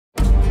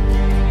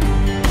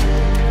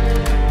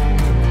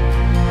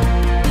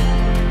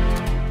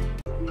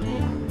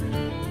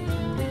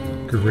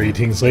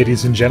Greetings,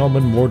 ladies and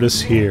gentlemen,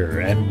 Mortus here,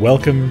 and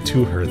welcome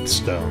to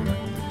Hearthstone.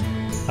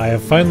 I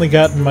have finally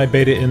gotten my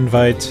beta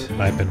invite.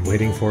 I've been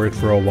waiting for it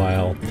for a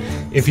while.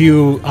 If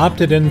you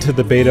opted into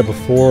the beta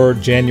before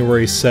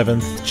January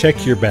 7th,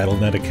 check your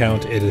Battle.net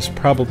account. It is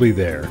probably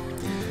there.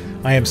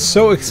 I am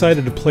so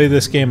excited to play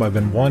this game. I've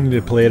been wanting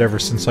to play it ever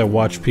since I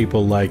watched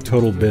people like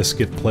Total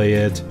Biscuit play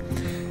it.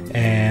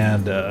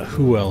 And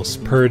who else?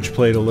 Purge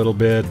played a little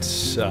bit.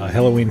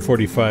 Halloween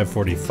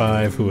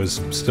 4545, who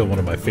is still one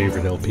of my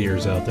favorite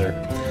LPers out there.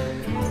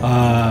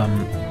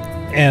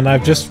 And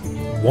I've just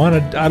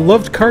wanted... I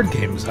loved card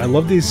games. I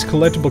love these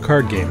collectible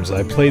card games.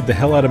 I played the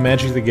hell out of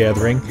Magic the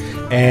Gathering,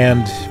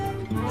 and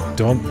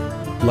don't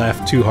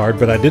laugh too hard,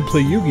 but I did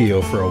play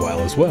Yu-Gi-Oh! For a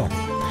while as well.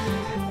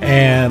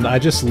 And I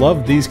just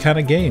love these kind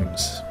of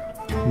games.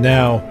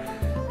 Now,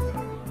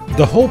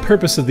 the whole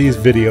purpose of these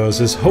videos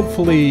is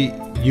hopefully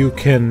you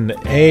can,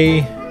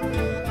 A,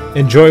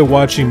 enjoy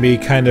watching me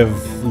kind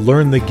of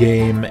learn the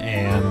game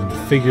and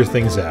figure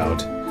things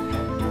out,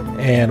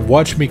 and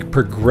watch me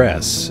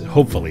progress,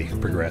 hopefully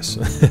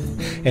progress,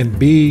 and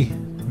B,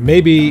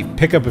 maybe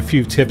pick up a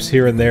few tips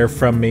here and there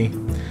from me.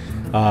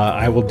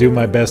 I will do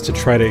my best to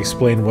try to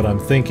explain what I'm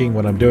thinking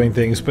when I'm doing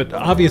things, but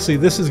obviously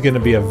this is going to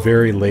be a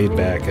very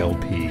laid-back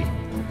LP.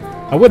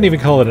 I wouldn't even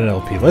call it an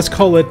LP. Let's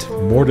call it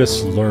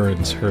Mortus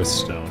Learns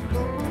Hearthstone.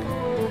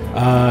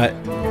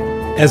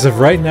 As of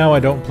right now, I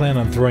don't plan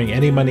on throwing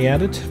any money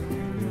at it.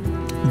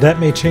 That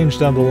may change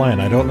down the line.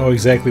 I don't know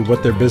exactly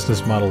what their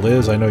business model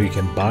is. I know you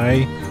can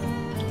buy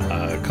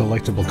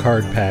collectible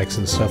card packs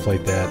and stuff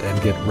like that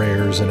and get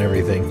rares and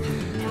everything.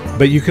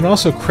 But you can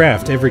also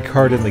craft every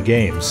card in the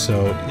game,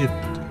 so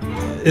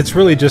it's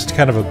really just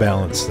kind of a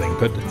balance thing.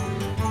 But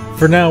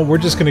for now, we're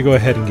just going to go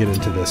ahead and get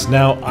into this.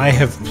 Now, I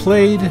have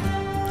played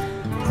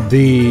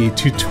the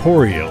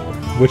tutorial,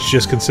 which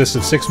just consists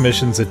of 6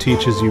 missions that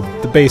teaches you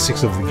the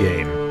basics of the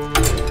game.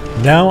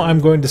 Now I'm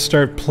going to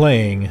start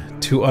playing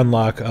to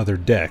unlock other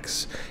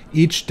decks.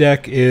 Each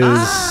deck is...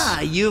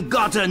 Ah, you've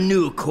got a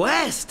new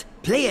quest!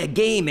 Play a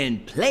game in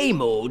play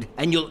mode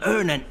and you'll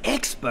earn an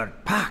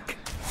expert pack.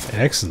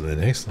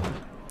 Excellent, excellent.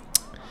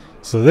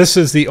 So this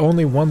is the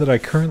only one that I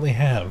currently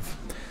have.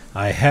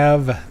 I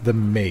have the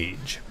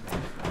Mage.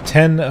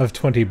 10 of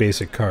 20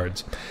 basic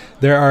cards.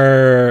 There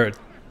are,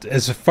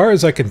 as far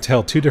as I can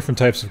tell, 2 different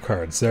types of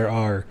cards. There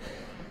are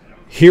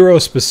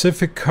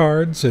hero-specific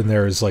cards, and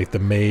there's like the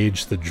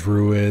Mage, the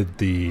Druid,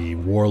 the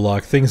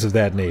Warlock, things of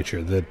that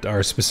nature that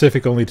are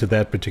specific only to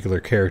that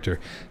particular character.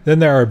 Then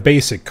there are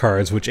basic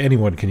cards, which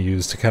anyone can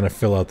use to kind of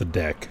fill out the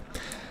deck.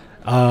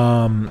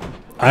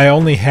 I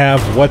only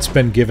have what's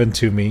been given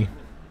to me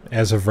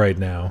as of right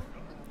now.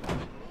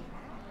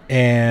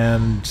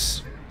 And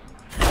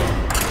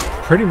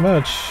pretty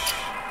much...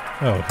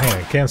 Oh, hang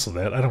on, cancel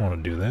that. I don't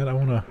want to do that. I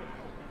want to...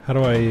 How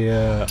do I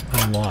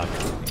unlock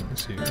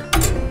things here?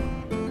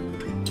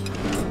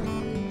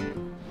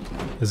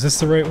 Is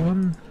this the right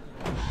one?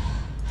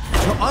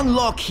 To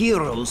unlock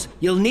heroes,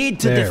 you'll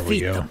need to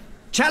defeat them.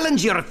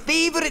 Challenge your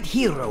favorite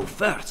hero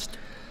first.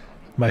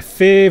 My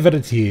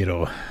favorite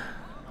hero.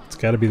 It's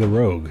got to be the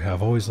rogue.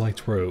 I've always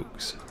liked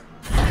rogues.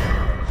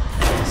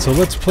 So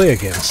let's play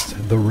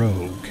against the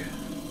rogue.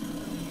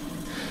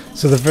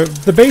 So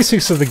the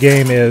basics of the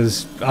game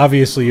is,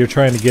 obviously you're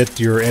trying to get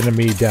your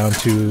enemy down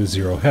to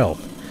 0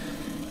 health.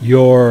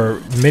 Your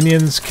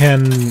minions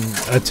can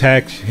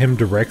attack him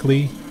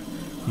directly.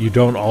 You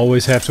don't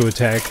always have to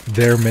attack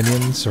their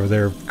minions or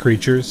their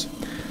creatures,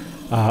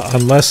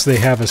 unless they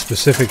have a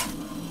specific,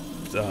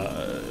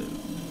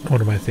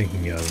 what am I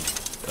thinking of?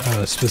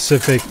 A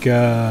specific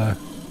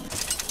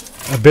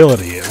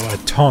ability, a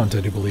taunt,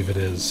 I do believe it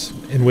is.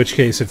 In which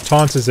case, if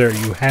taunt is there,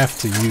 you have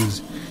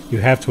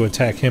to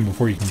attack him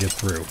before you can get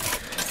through.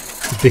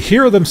 The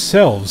hero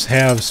themselves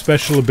have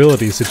special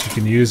abilities that you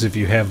can use if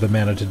you have the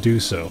mana to do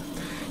so.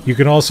 You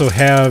can also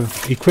have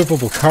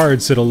equipable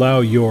cards that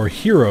allow your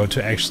hero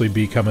to actually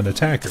become an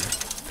attacker.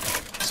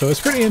 So it's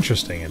pretty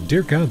interesting, and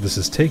dear God, this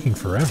is taking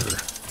forever.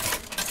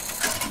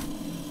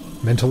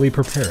 Mentally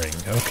preparing,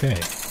 okay.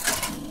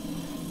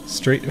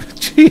 Straight...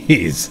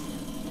 Jeez!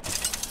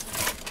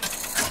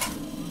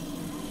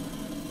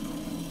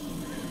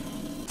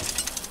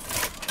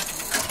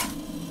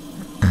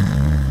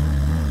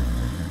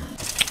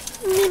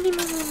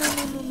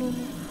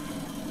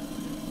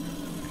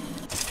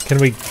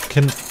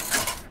 Can...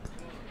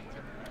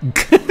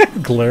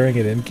 Glaring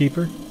at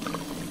Innkeeper?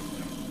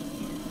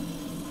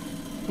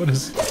 What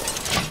is...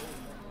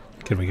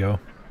 Can we go?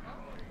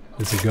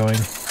 Is it going?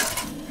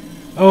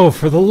 Oh,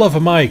 for the love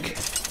of Mike!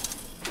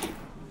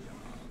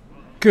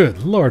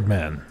 Good lord,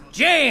 man.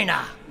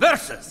 Jaina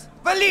versus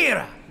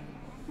Valera.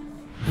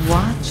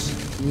 Watch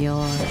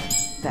your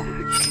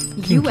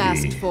back. You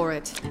asked for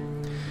it.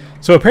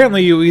 So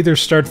apparently you either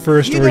start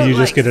first or you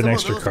just get an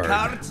extra card.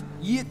 Cards,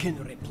 you can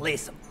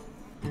replace them.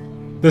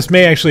 This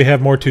may actually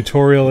have more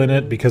tutorial in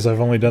it because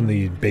I've only done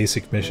the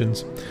basic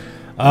missions.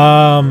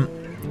 I'm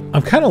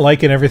kind of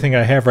liking everything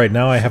I have right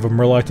now. I have a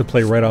Murloc to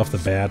play right off the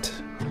bat.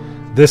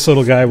 This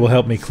little guy will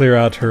help me clear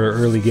out her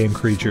early game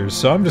creatures,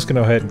 so I'm just going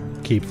to go ahead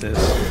and keep this.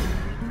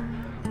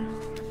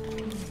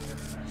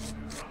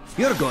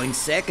 You're going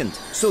second,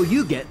 so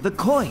you get the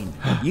coin.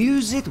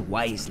 Use it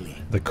wisely.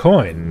 The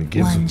coin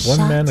gives one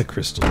mana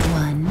crystal.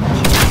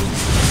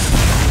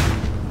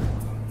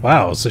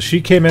 Wow, so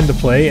she came into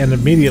play and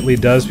immediately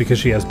does, because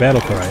she has Battle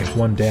Cry,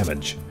 1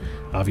 damage.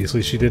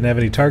 Obviously she didn't have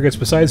any targets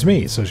besides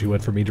me, so she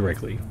went for me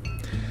directly.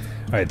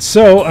 Alright,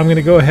 so I'm going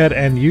to go ahead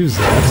and use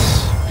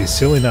that. It'd be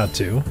silly not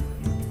to.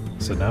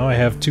 So now I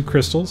have 2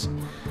 crystals.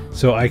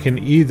 So I can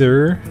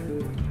either...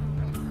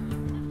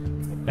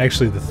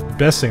 Actually, the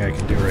best thing I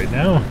can do right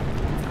now,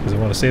 because I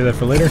want to save that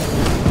for later,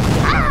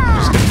 I'm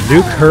just going to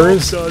nuke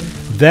hers.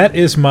 That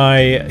is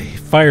my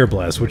Fire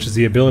Blast, which is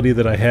the ability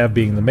that I have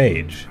being the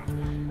mage.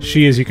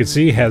 She, as you can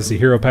see, has the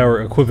hero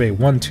power equip a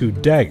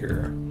 1/2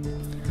 dagger.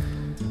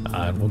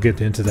 And we'll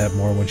get into that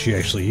more when she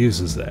actually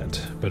uses that.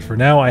 But for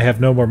now, I have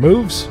no more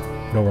moves,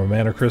 no more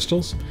mana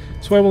crystals,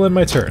 so I will end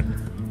my turn.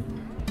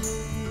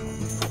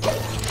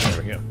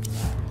 There we go.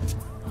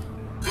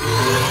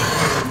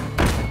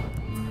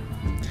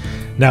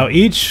 Now,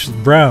 each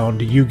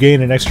round, you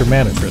gain an extra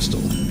mana crystal.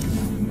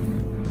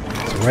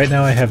 So right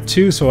now I have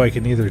 2, so I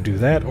can either do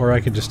that, or I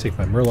can just take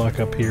my Murloc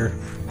up here.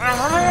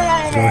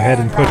 Go ahead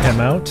and put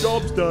him out.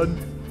 Job's done.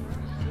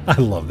 I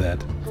love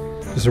that.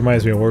 This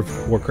reminds me of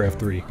Warcraft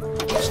 3.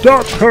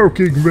 Stop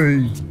poking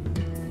me!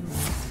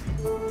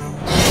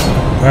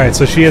 Alright,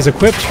 so she has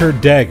equipped her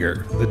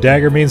dagger. The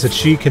dagger means that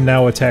she can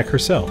now attack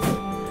herself.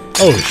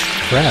 Oh,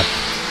 crap.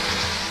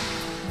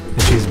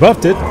 And she's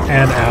buffed it,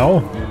 and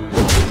ow.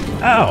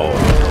 Ow!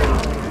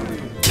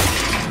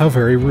 How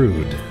very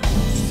rude.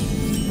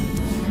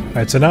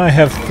 Alright, so now I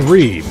have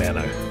 3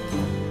 mana.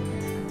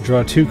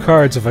 Draw 2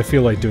 cards if I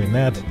feel like doing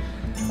that.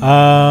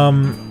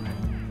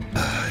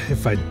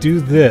 If I do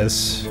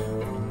this,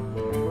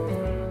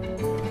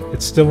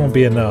 it still won't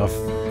be enough.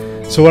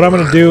 So what I'm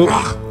going to do,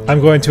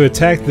 I'm going to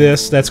attack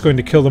this. That's going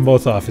to kill them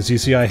both off. As you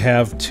see, I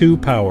have 2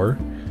 power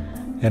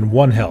and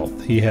 1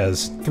 health. He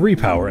has 3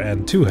 power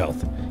and 2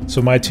 health.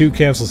 So my 2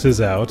 cancels his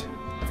out,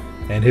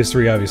 and his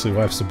 3 obviously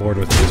wipes the board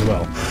with me as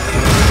well.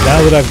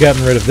 Now that I've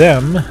gotten rid of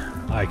them,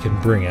 I can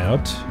bring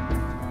out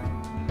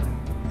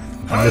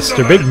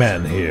Mr. Big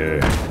Man here.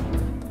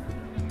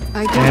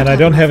 And I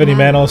don't have any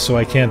mana, so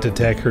I can't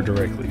attack her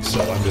directly.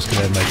 So I'm just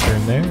going to end my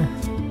turn there.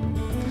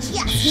 Just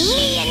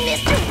me and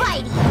Mr.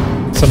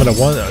 Whitey. Summon a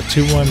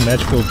 2/1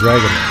 magical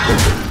dragon.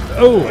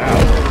 Oh,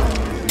 ow.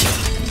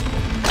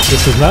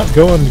 This is not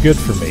going good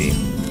for me.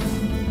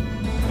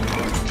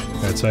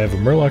 Alright, so I have a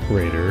Murloc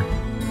Raider.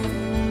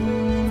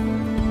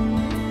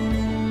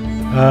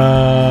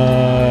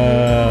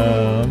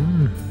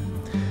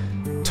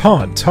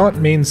 Taunt. Taunt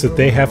means that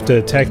they have to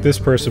attack this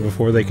person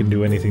before they can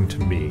do anything to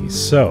me.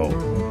 So,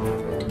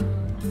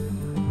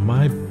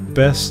 my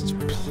best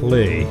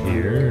play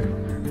here...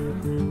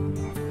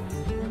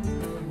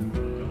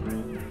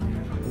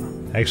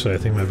 Actually, I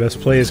think my best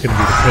play is going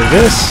to be to play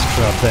this.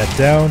 Drop that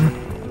down.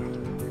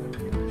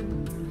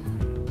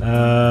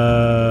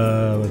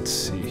 Let's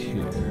see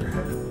here.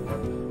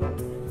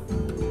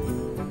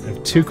 I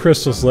have 2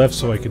 crystals left,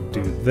 so I could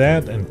do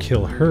that and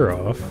kill her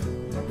off.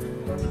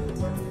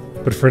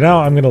 But for now,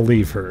 I'm going to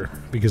leave her,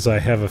 because I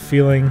have a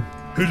feeling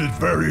Hit it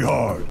very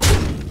hard.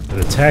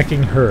 that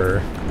attacking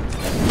her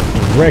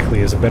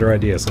directly is a better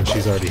idea, since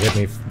she's already hit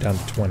me down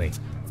to 20.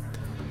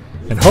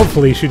 And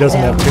hopefully she doesn't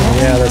have too many.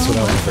 Yeah, that's what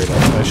I was afraid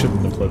of. I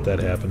shouldn't have let that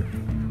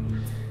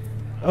happen.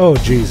 Oh,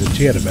 jeez, and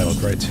she had a battle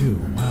cry too.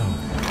 Wow.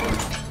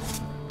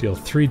 Deal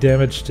 3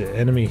 damage to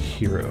enemy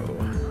hero.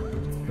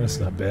 That's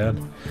not bad.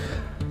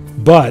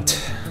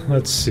 But,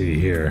 let's see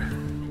here.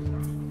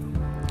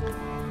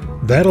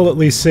 That'll at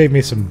least save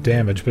me some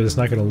damage, but it's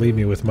not going to leave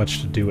me with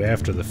much to do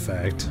after the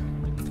fact.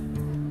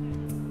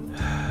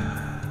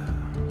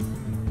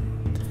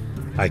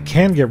 I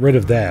can get rid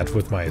of that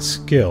with my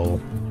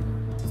skill.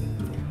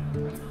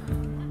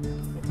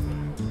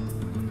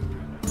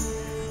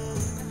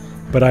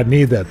 But I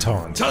need that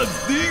taunt.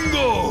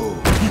 Tadingo!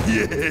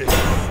 Yes!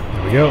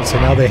 There we go. So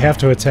now they have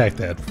to attack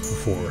that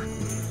before.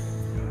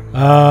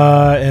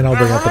 And I'll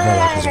bring out the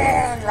Murloc as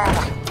well.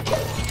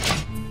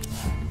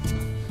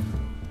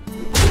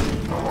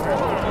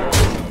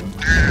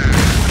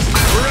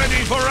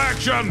 Ready for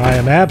action! I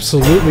am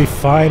absolutely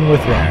fine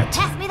with that.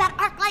 Pass me that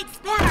arc light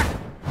spanner.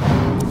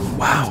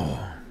 Wow.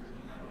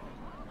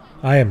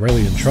 I am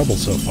really in trouble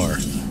so far.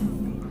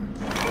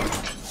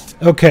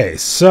 Okay,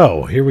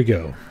 so here we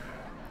go.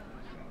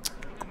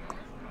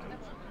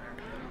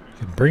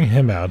 Bring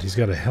him out. He's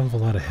got a hell of a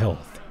lot of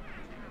health.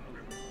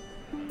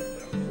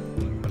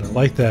 But I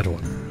like that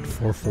one.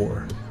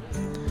 4/4.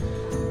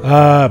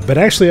 But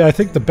actually, I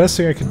think the best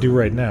thing I can do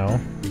right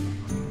now...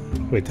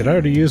 Wait, did I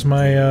already use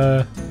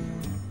my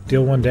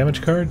deal 1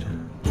 damage card?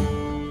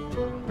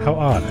 How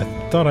odd. I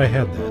thought I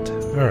had that.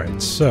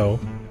 Alright, so...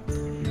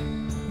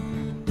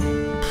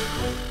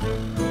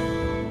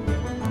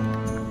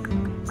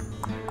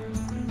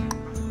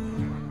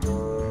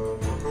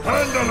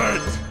 Handle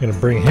it! I'm gonna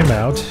bring him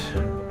out.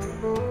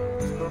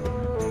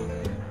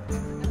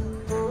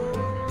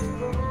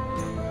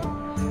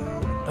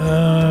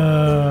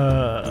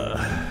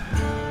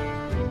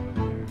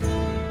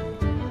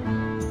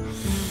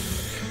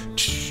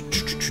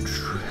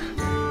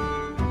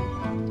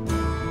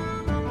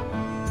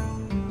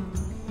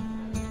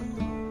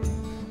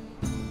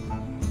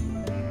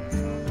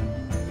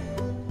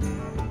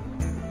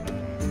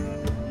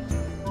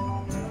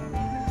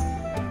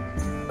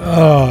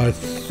 Oh, I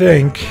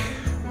think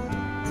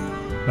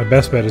my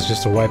best bet is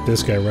just to wipe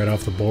this guy right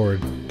off the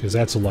board, because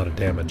that's a lot of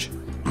damage.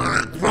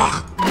 You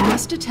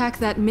must attack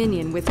that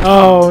minion with...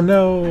 Oh,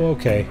 no.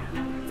 Okay.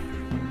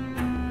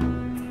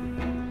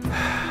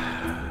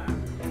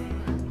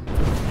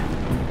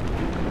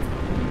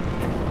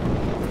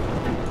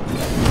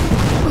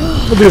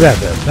 We'll do that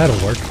then.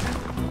 That'll work.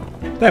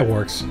 That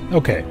works.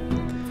 Okay.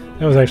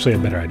 That was actually a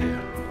better idea.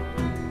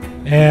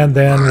 And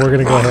then we're going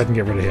to go ahead and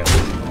get rid of him.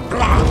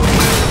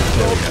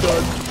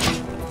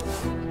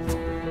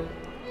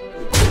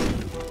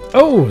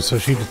 Oh, so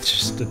she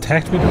just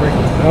attacked me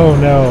directly. Oh,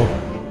 no.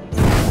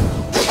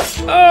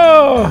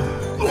 Oh!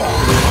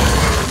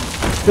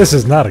 This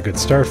is not a good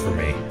start for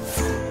me.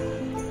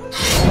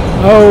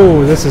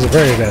 Oh, this is a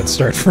very bad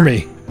start for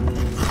me.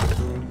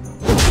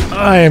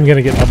 I am going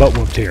to get my butt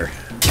whooped here.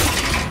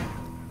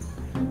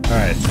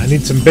 Alright, I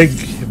need some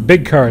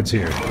big cards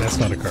here. That's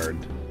not a card.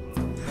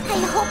 I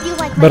hope you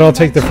like. But I'll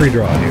take the free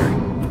draw here.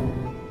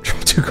 Draw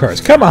 2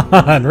 cards. Come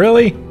on,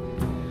 really?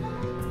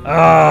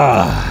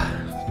 Ah.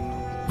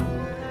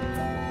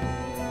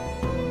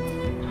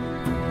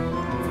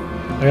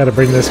 I gotta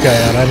bring this guy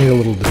out. I need a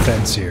little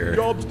defense here.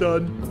 Job's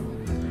done.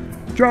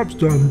 Job's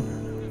done.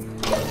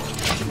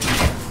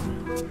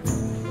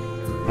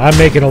 I'm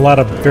making a lot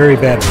of very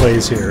bad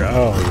plays here.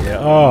 Oh, yeah.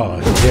 Oh,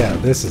 yeah.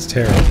 This is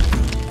terrible.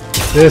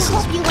 This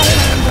is bad.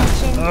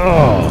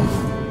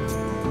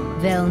 Oh.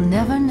 They'll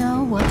never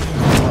know what...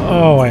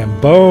 Oh, I am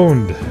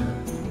boned.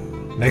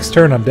 Next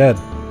turn, I'm dead.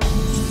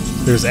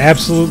 There's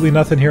absolutely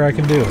nothing here I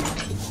can do.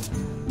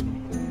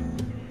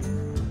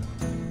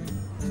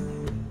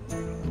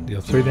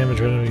 Deal 3 damage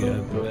right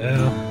again.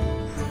 Well.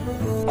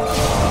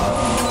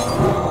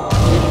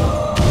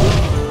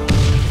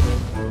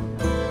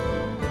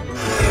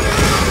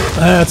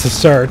 That's a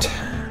start.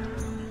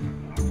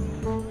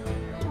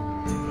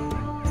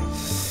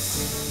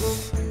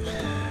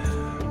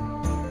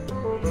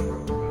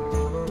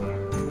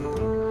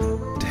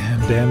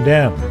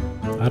 Damn.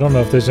 I don't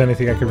know if there's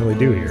anything I can really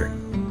do here.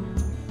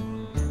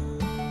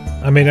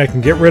 I mean, I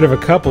can get rid of a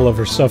couple of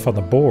her stuff on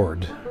the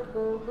board,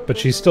 but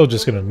she's still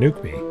just going to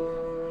nuke me.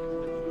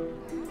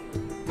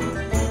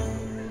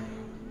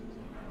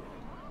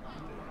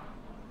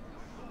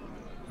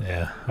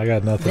 Yeah, I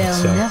got nothing.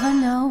 They'll never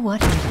know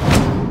what...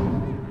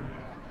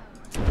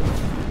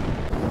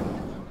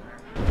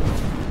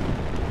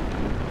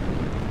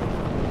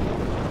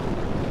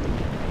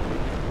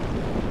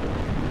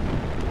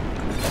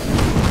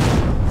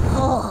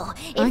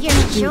 If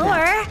you're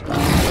sure.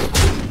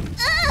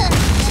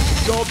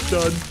 Job's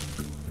done.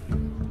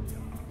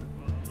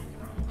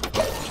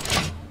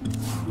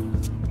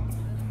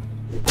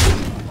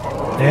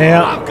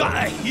 Yeah. I've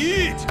got a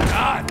heat.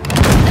 God.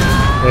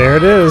 There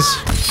it is.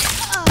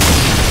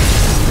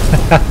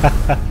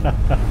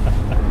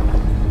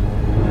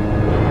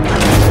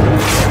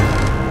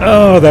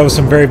 Oh, that was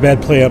some very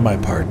bad play on my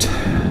part.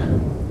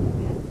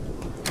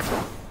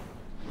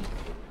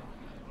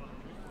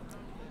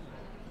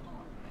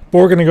 But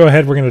we're going to go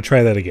ahead, we're going to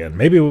try that again.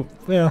 Maybe,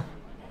 well,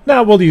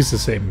 no, we'll use the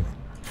same.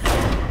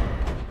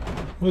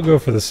 We'll go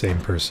for the same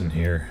person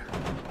here.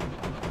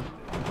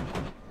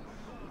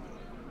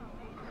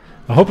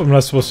 I hope I'm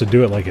not supposed to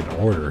do it like in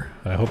order.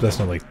 I hope that's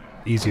not like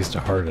easiest to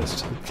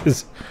hardest.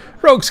 Because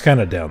Rogue's kind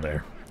of down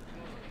there.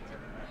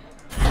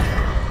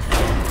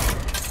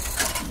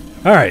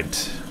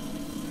 Alright.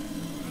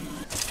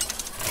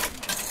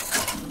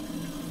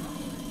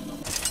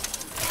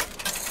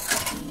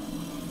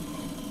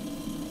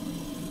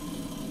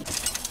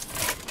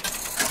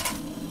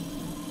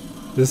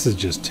 This is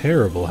just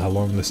terrible how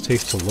long this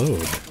takes to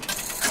load.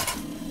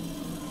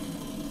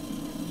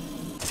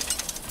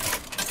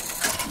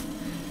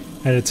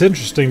 And it's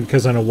interesting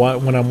because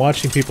when I'm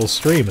watching people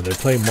stream and they're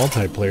playing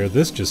multiplayer,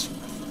 this just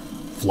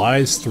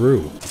flies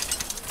through.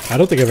 I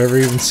don't think I've ever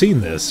even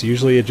seen this.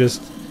 Usually it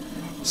just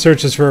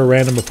searches for a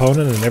random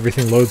opponent and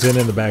everything loads in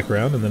the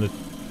background and then it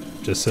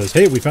just says,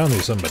 hey, we found you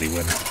somebody,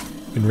 when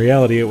in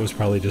reality it was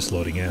probably just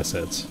loading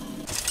assets.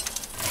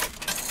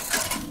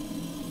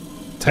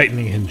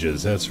 Tightening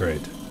hinges, that's right.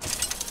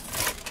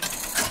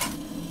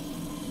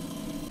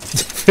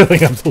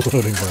 Filling up the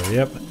loading bar,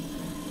 yep.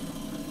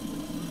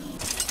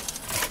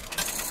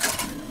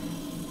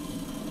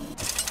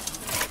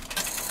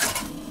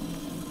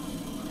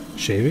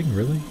 Shaving?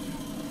 Really?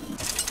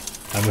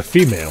 I'm a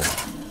female.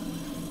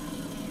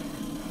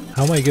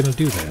 How am I gonna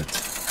do that?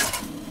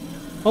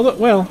 Although,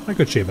 well, I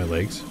could shave my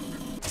legs.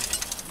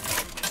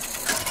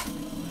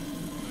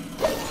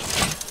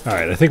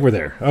 Alright, I think we're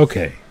there.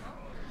 Okay.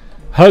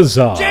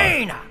 Huzzah!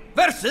 Jaina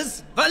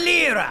versus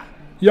Valera.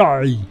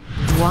 Yay!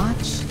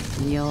 Watch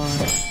your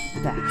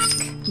back.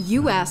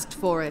 You asked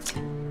for it.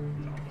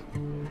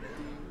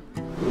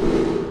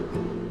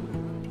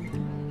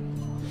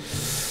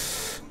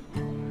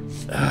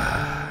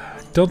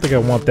 Don't think I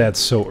want that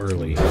so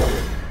early.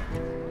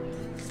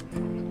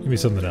 Give me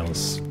something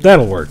else.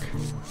 That'll work.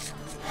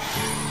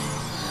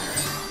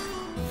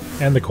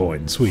 And the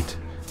coin. Sweet.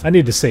 I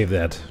need to save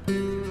that.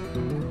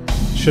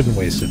 Shouldn't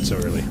waste it so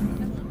early.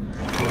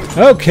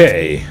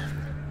 Okay.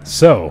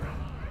 So,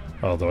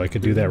 Although I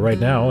could do that right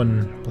now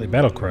and play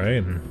Battlecry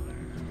and...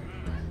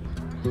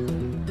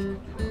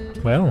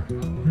 Well,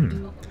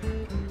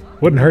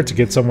 wouldn't hurt to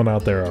get someone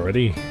out there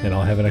already, and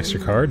I'll have an extra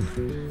card.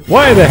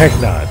 Why the heck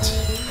not?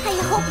 I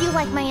hope you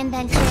like my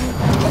invention.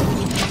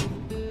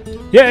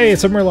 Yay,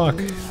 it's a Murloc!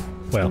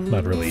 Well,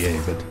 not really yay,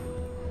 but...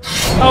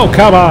 Oh,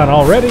 come on,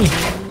 already?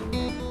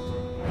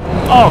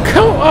 Oh,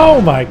 come...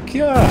 Oh my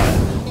god!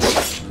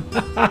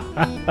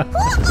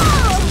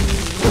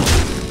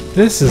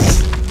 This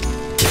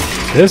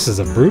is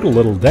a brutal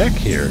little deck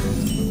here.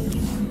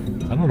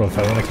 I don't know if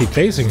I want to keep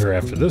facing her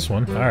after this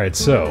one. Alright,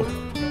 so...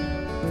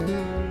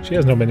 She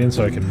has no minions,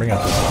 so I can bring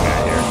out this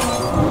guy here.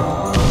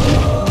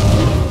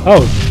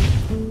 Oh!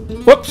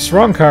 Whoops!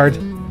 Wrong card.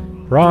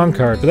 Wrong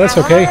card, but that's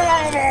okay.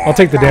 I'll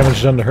take the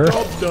damage done to her.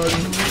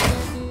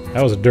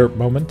 That was a derp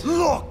moment.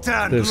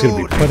 There's gonna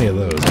be plenty of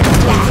those.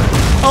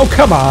 Oh,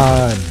 come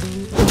on!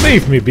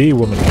 Leave me be,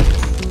 woman.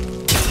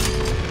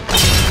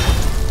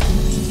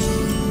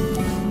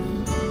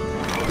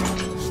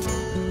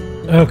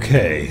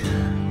 Okay.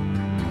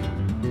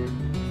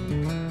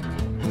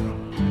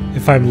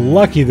 If I'm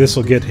lucky, this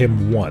will get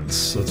him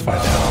once. Let's find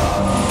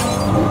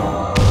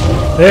out.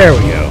 There we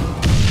go.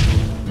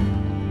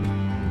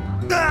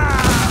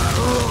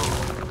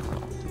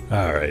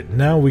 Alright,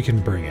 now we can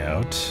bring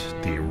out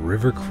the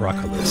River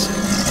Crocolisk.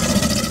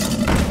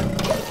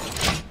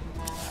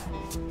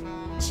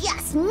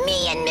 Just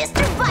me and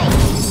Mr. Bite.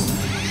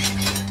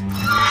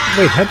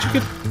 Wait, how'd you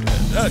get...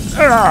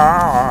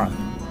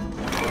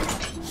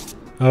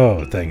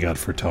 Oh, thank God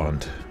for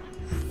taunt.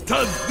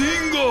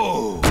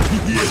 Tadingo!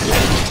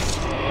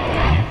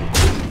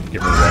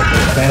 Get rid of that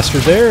little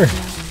bastard there.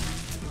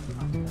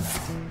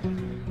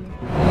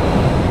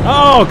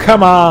 Oh,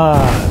 come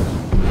on!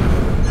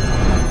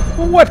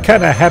 What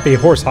kind of happy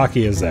horse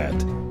hockey is that? I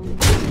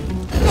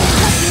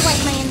hope you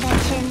like my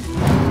invention.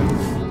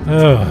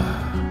 Oh.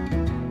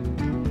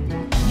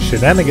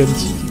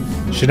 Shenanigans.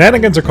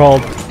 Shenanigans are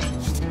called.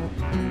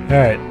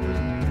 Alright.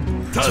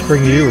 Let's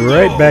bring you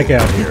right back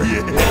out here.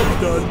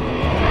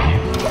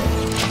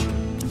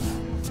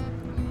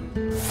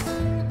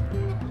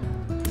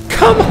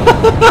 Come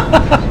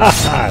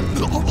on!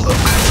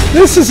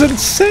 This is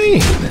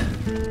insane!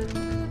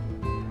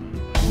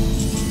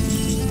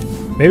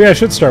 Maybe I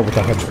should start with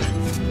the Hunter.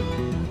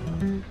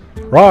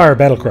 Rawr,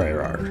 Battlecry,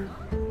 rawr.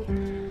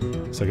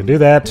 So I can do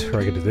that, or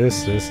I can do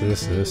this.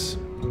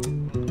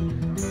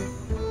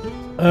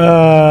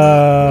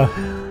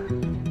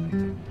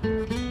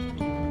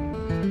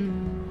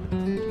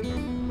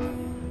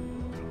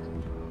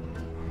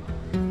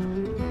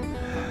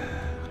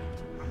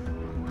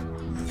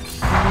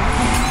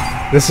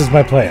 This is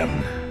my plan.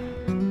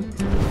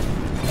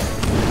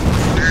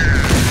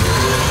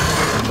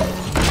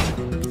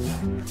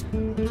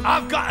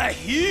 I've got a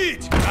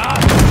huge...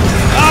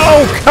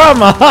 Oh,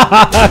 come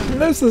on!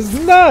 This is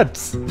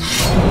nuts!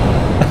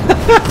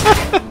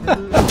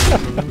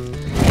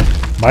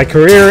 My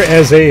career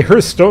as a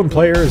Hearthstone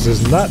player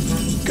is not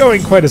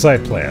going quite as I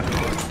planned.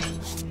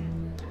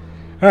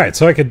 Alright,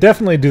 so I could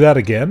definitely do that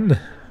again.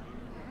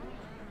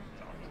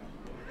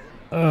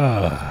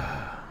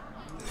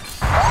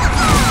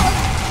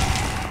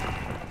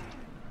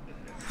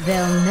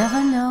 They'll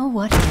never know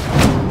what...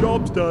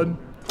 Job's done.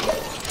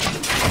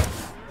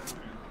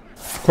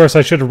 Of course,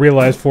 I should have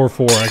realized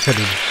 4/4. I could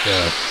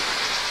have...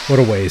 what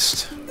a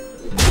waste.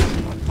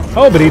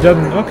 Oh, but he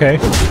doesn't... Okay.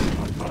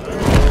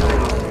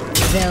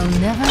 They'll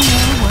never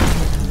know what...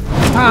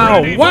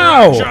 Wow!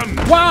 Wow!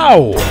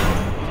 Wow!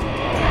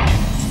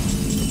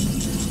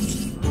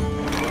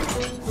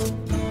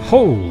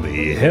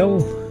 Holy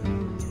hell.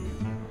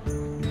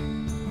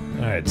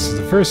 Alright, so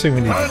the first thing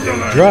we need to do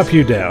is drop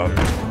you down.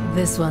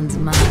 This one's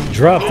mine.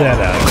 Drop that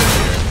out of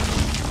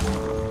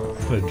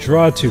here.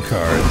 Draw 2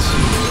 cards.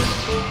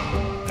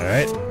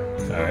 Alright.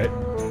 Alright.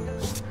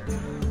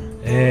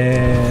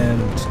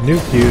 And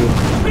nuke you.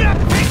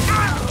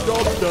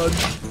 Job's done.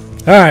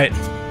 Alright.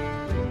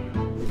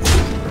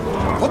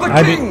 For the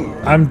king!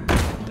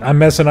 I'm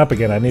messing up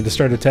again. I need to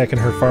start attacking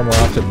her far more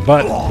often,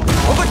 but...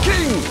 For the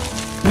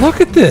king! Look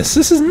at this!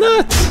 This is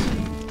nuts!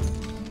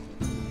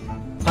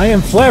 I am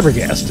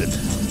flabbergasted.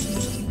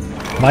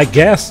 My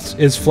ghast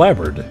is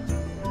flabbered.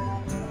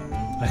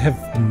 I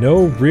have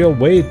no real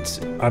weight.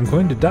 I'm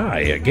going to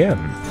die again.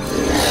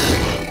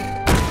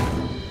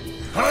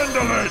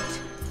 Handle it!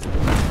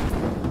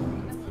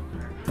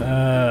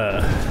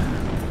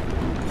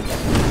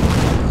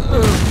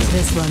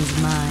 This one's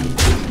mine.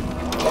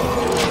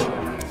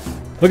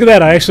 Look at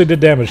that, I actually did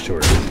damage to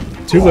her.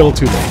 Too little,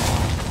 too late.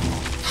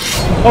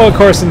 Oh, of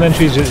course, and then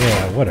she's just...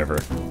 yeah, whatever.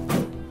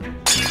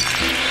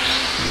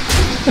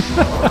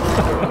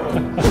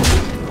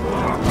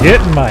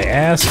 Getting my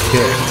ass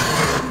kicked.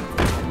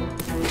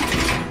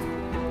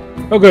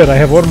 Oh good, I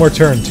have one more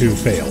turn to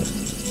fail.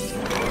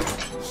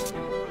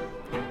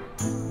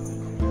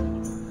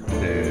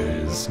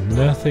 There's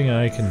nothing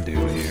I can do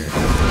here.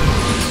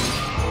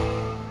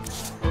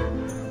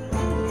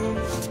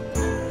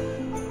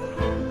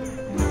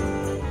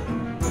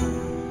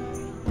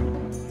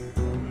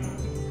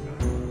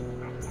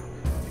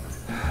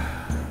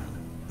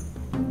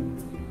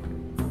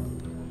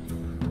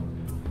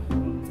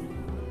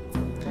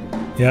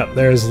 Yeah,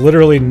 there's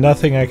literally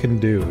nothing I can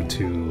do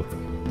to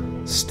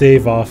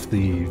stave off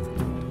the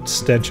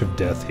stench of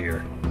death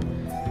here.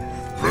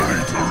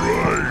 Ready to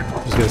ride.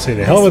 Just gonna say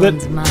to hell with it.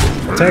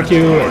 Attack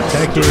you,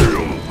 attack you.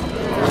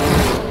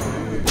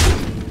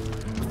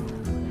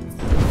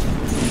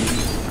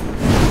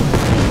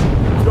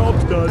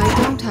 Job's done.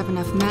 I don't have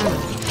enough mana.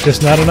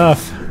 Just not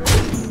enough.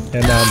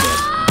 And now I'm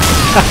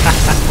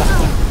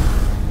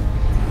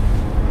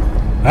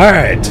dead.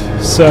 Alright,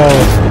 so...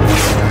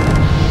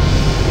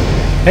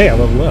 Hey, I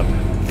leveled up.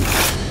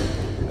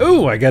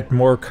 Ooh, I got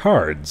more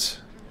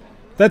cards.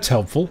 That's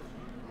helpful.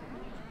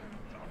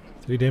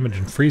 3 damage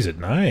and freeze it.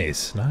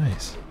 Nice,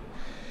 nice.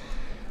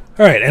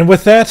 Alright, and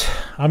with that,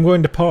 I'm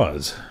going to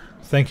pause.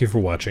 Thank you for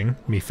watching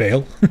me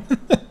fail.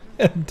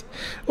 And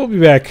we'll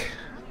be back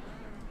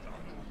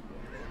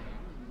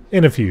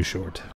in a few short.